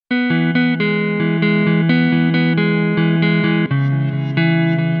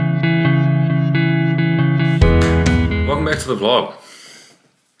to the vlog.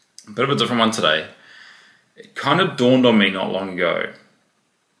 A bit of a different one today. It kind of dawned on me not long ago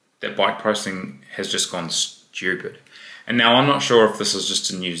that bike pricing has just gone stupid. And now I'm not sure if this is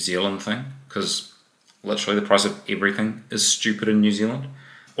just a New Zealand thing, because literally the price of everything is stupid in New Zealand,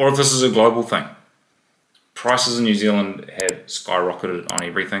 or if this is a global thing. Prices in New Zealand have skyrocketed on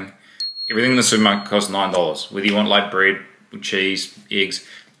everything. Everything in the supermarket costs $9. Whether you want like bread, cheese, eggs,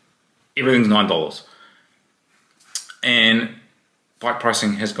 everything's $9. And bike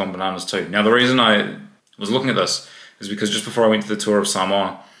pricing has gone bananas too. Now the reason I was looking at this is because just before I went to the tour of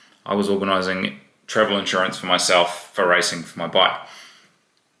Samoa, I was organising travel insurance for myself for racing for my bike.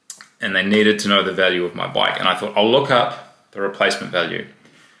 And they needed to know the value of my bike. And I thought, I'll look up the replacement value.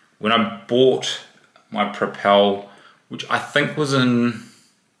 When I bought my Propel, which I think was in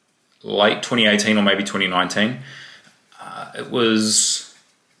late 2018 or maybe 2019, it was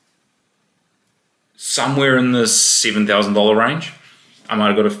somewhere in the $7,000 range. I might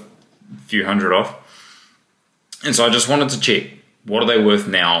have got a few hundred off. And so I just wanted to check, what are they worth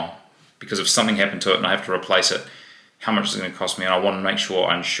now? Because if something happened to it and I have to replace it, how much is it going to cost me? And I want to make sure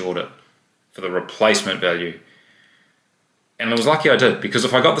I insured it for the replacement value. And I was lucky I did, because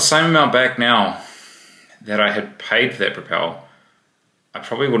if I got the same amount back now that I had paid for that Propel, I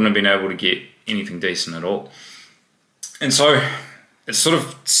probably wouldn't have been able to get anything decent at all. And so it sort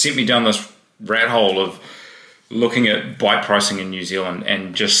of sent me down this rat hole of looking at bike pricing in New Zealand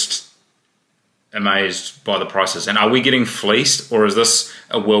and just amazed by the prices. And are we getting fleeced, or is this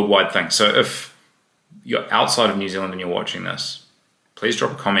a worldwide thing? So if you're outside of New Zealand and you're watching this, please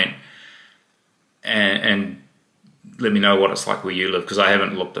drop a comment and let me know what it's like where you live, because I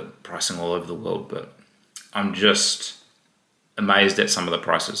haven't looked at pricing all over the world, but I'm just amazed at some of the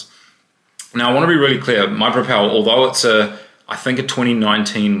prices. Now I want to be really clear, my Propel, although it's I think a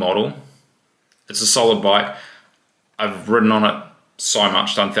 2019 model, it's a solid bike. I've ridden on it so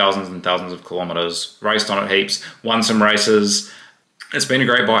much, done thousands and thousands of kilometers, raced on it heaps, won some races. It's been a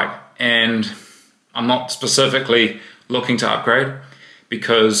great bike, and I'm not specifically looking to upgrade,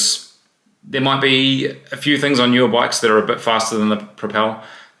 because there might be a few things on newer bikes that are a bit faster than the Propel,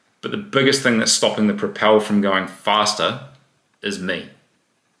 but the biggest thing that's stopping the Propel from going faster is me.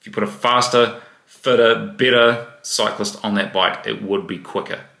 If you put a faster, fitter, better cyclist on that bike, it would be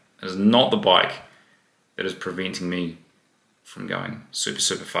quicker. It is not the bike that is preventing me from going super,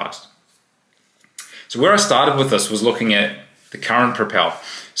 super fast. So where I started with this was looking at the current Propel.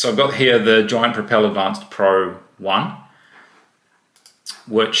 So I've got here the Giant Propel Advanced Pro 1,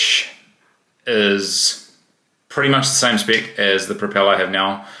 which is pretty much the same spec as the Propel I have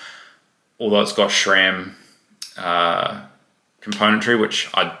now, although it's got SRAM componentry, which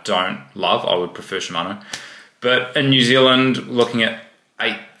I don't love. I would prefer Shimano. But in New Zealand, looking at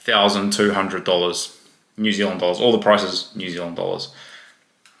 $8,200 New Zealand dollars. All the prices New Zealand dollars,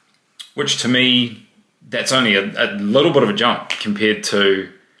 which to me, that's only a little bit of a jump compared to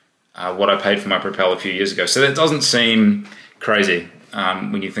what I paid for my Propel a few years ago. So that doesn't seem crazy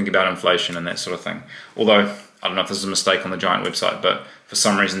when you think about inflation and that sort of thing. Although, I don't know if this is a mistake on the Giant website, but for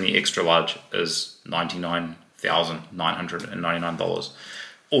some reason the extra large is $99,999.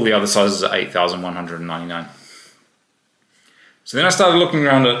 All the other sizes are $8,199. So then I started looking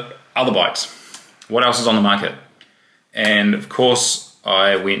around at other bikes. What else is on the market? And of course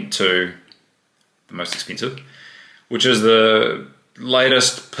I went to the most expensive, which is the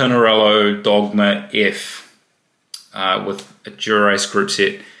latest Pinarello Dogma F with a Dura-Ace group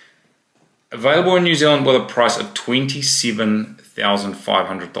set, available in New Zealand with a price of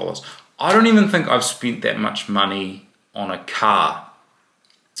 $27,500. I don't even think I've spent that much money on a car.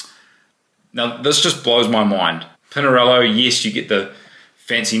 Now this just blows my mind. Pinarello, yes, you get the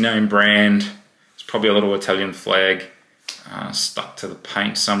fancy name brand. It's probably a little Italian flag stuck to the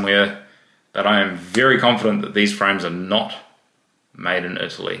paint somewhere, but I am very confident that these frames are not made in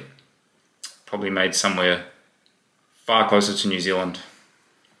Italy. Probably made somewhere far closer to New Zealand,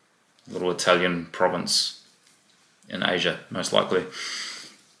 a little Italian province in Asia, most likely.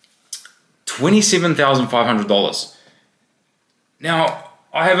 $27,500. Now,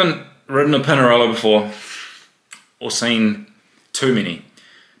 I haven't ridden a Pinarello before or seen too many,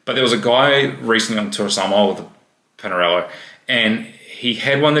 but there was a guy recently on tour of Samoa with a Pinarello, and he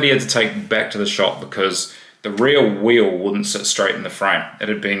had one that he had to take back to the shop because the rear wheel wouldn't sit straight in the frame. It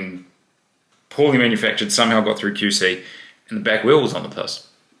had been poorly manufactured, somehow got through QC, and the back wheel was on the piss.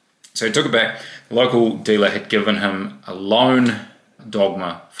 So he took it back. The local dealer had given him a loan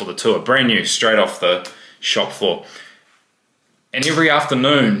Dogma for the tour, brand new, straight off the shop floor. And every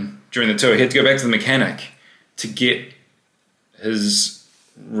afternoon during the tour, he had to go back to the mechanic to get his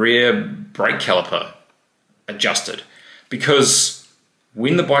rear brake caliper adjusted, because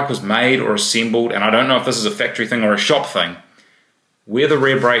when the bike was made or assembled, and I don't know if this is a factory thing or a shop thing, where the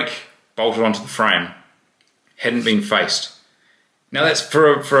rear brake bolted onto the frame hadn't been faced. Now that's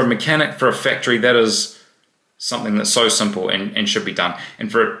for a mechanic, for a factory, that is something that's so simple and should be done.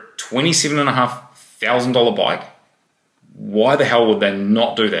 And for a $27,500 bike, why the hell would they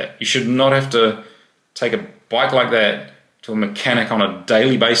not do that? You should not have to take a bike like that to a mechanic on a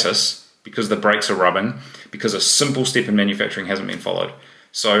daily basis because the brakes are rubbing, because a simple step in manufacturing hasn't been followed.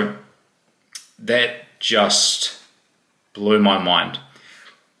 So that just blew my mind.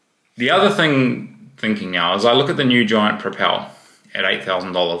 The other thing thinking now is I look at the new Giant Propel at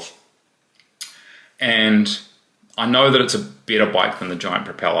 $8,000, and I know that it's a better bike than the Giant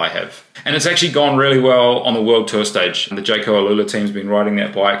Propel I have. And it's actually gone really well on the World Tour stage. The Jayco Alula team's been riding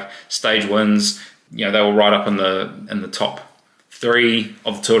that bike, stage wins. You know, they were right up in the top 3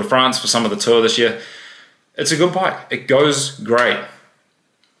 of the Tour de France for some of the Tour this year. It's a good bike. It goes great.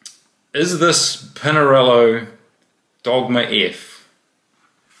 Is this Pinarello Dogma F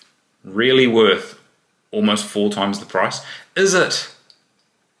really worth almost 4 times the price? Is it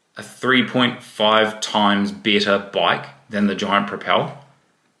a 3.5 times better bike than the Giant Propel?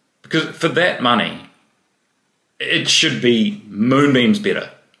 Because for that money, it should be moonbeams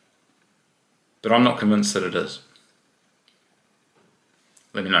better. But I'm not convinced that it is.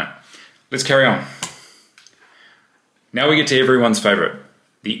 Let me know. Let's carry on. Now we get to everyone's favorite,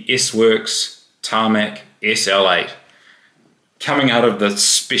 the S-Works Tarmac SL8, coming out of the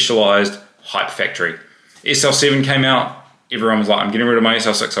specialized hype factory. SL7 came out, everyone was like, I'm getting rid of my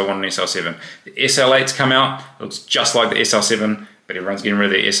SL6, I want an SL7. The SL8's come out, it looks just like the SL7, but everyone's getting rid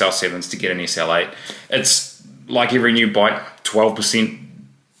of their SL7s to get an SL8. It's like every new bike, 12%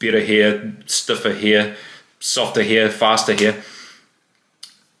 better here, stiffer here, softer here, faster here.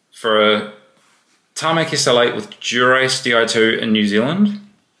 For a Tarmac SL8 with Dura-Ace Di2 in New Zealand,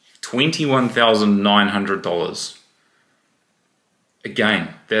 $21,900.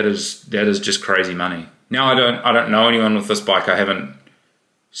 Again, that is just crazy money. Now I don't know anyone with this bike. I haven't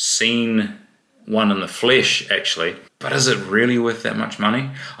seen one in the flesh actually, but is it really worth that much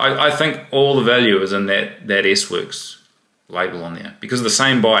money? I think all the value is in that S-Works label on there, because the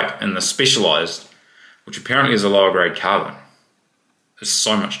same bike in the Specialized, which apparently is a lower grade carbon, is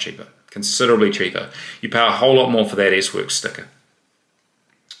so much cheaper, considerably cheaper. You pay a whole lot more for that S-Works sticker.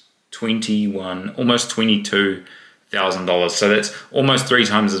 Almost $22,000. So that's almost 3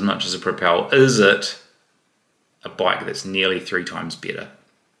 times as much as a Propel. Is it a bike that's nearly 3 times better?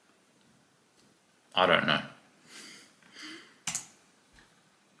 I don't know.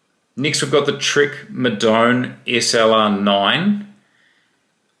 Next we've got the Trek Madone SLR9,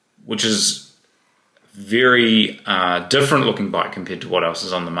 which is very different looking bike compared to what else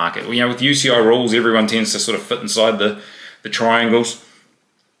is on the market. You know, with UCI rules, everyone tends to sort of fit inside the triangles.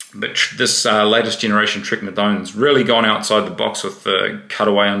 But this latest generation Trek Madone's really gone outside the box with the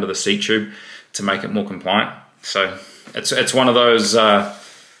cutaway under the seat tube to make it more compliant. So it's one of those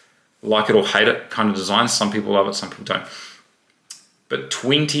like it or hate it kind of designs. Some people love it, some people don't. But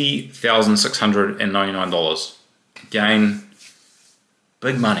 $20,699. Again,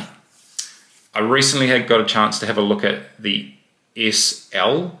 big money. I recently got a chance to have a look at the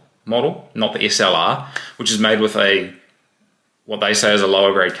SL model, not the SLR, which is made with what they say is a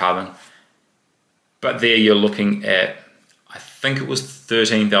lower grade carbon. But there you're looking at, I think it was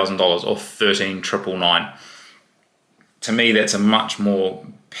 $13,000 or $13,999. To me, that's a much more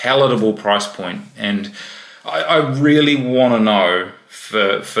palatable price point. And I really want to know,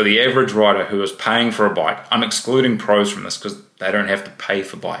 for the average rider who is paying for a bike, I'm excluding pros from this because they don't have to pay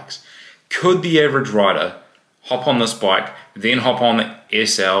for bikes. Could the average rider hop on this bike, then hop on the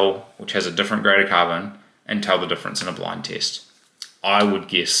SL, which has a different grade of carbon, and tell the difference in a blind test? I would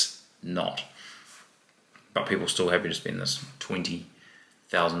guess not. But people are still happy to spend this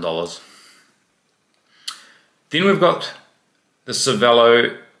 $20,000. Then we've got the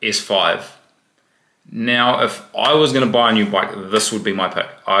Cervelo S5. Now, if I was going to buy a new bike, this would be my pick.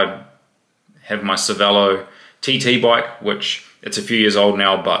 I'd have my Cervelo TT bike, which it's a few years old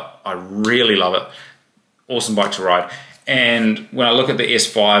now, but I really love it. Awesome bike to ride. And when I look at the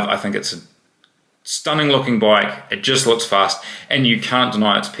S5, I think it's a stunning looking bike. It just looks fast, and you can't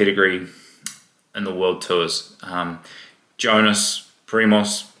deny its pedigree in the world tours. Jonas,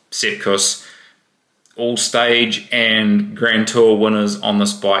 Primoz, Sepkus, all stage and Grand Tour winners on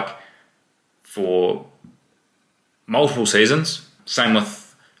this bike for multiple seasons. Same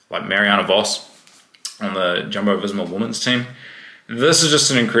with like Marianne Vos on the Jumbo-Visma women's team. This is just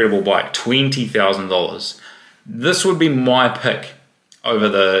an incredible bike, $20,000. This would be my pick over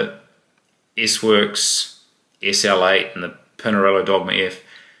the S-Works SL8 and the Pinarello Dogma F,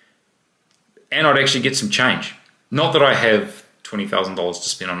 and I'd actually get some change. Not that I have $20,000 to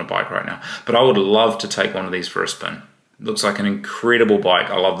spend on a bike right now, but I would love to take one of these for a spin. It looks like an incredible bike.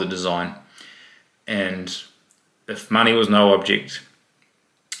 I love the design. And if money was no object,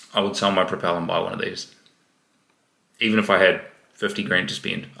 I would sell my Propel and buy one of these. Even if I had 50 grand to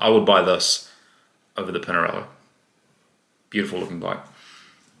spend, I would buy this over the Pinarello. Beautiful looking bike.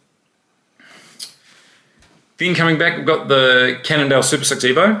 Then coming back, we've got the Cannondale Super 6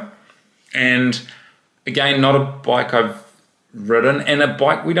 Evo. And again, not a bike I've ridden, and a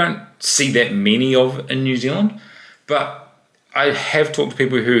bike we don't see that many of in New Zealand. But I have talked to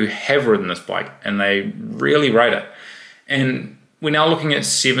people who have ridden this bike, and they really rate it. And we're now looking at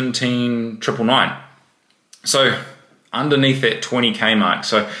 17,999. So underneath that 20k mark.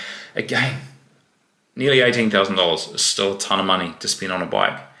 So again, nearly $18,000 is still a ton of money to spend on a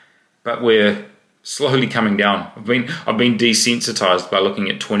bike. But we're slowly coming down. I've been desensitized by looking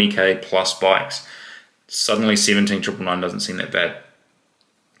at 20k plus bikes. Suddenly 17,999 doesn't seem that bad.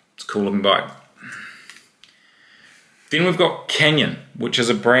 It's a cool looking bike. Then we've got Canyon, which is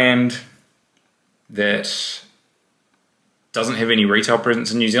a brand that doesn't have any retail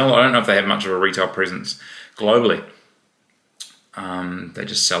presence in New Zealand. I don't know if they have much of a retail presence globally. They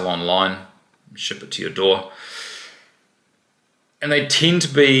just sell online, ship it to your door. And they tend to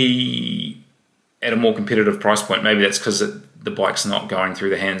be at a more competitive price point. Maybe that's because the bike's not going through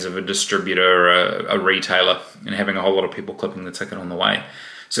the hands of a distributor or a retailer and having a whole lot of people clipping the ticket on the way.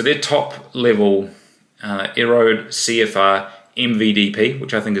 So their top level Aeroad CFR MVDP,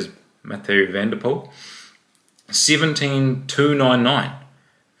 which I think is Mathieu van der Poel, 17,299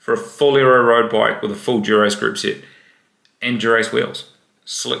 for a full Aero road bike with a full Dura-Ace group set and Dura-Ace wheels.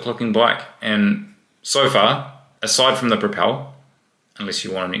 Slick looking bike. And so far, aside from the Propel, unless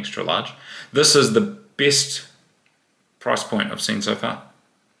you want an extra large, this is the best price point I've seen so far.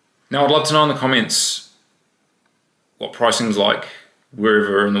 Now I'd love to know in the comments what pricing's like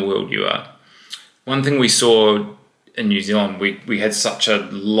wherever in the world you are. One thing we saw in New Zealand, we had such a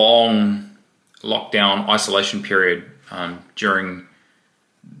long lockdown isolation period during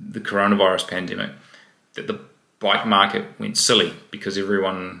the coronavirus pandemic that the bike market went silly because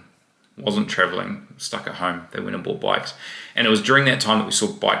everyone wasn't traveling, stuck at home. They went and bought bikes. And it was during that time that we saw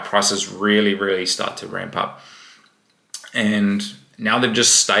bike prices really, really start to ramp up. And now they've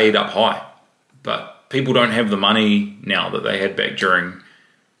just stayed up high. But people don't have the money now that they had back during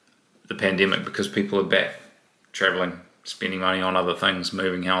the pandemic because people are back traveling, spending money on other things,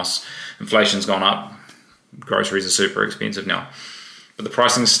 moving house. Inflation's gone up. Groceries are super expensive now. But the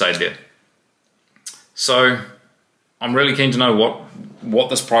pricing's stayed there. So I'm really keen to know what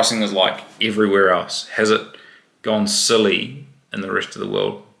this pricing is like everywhere else. Has it gone silly in the rest of the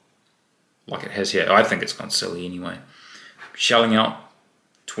world like it has here? I think it's gone silly anyway. Shelling out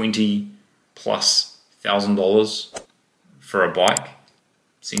 $20,000+ for a bike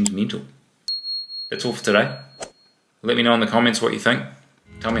seems mental. That's all for today. Let me know in the comments what you think.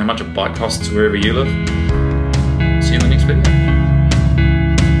 Tell me how much a bike costs wherever you live.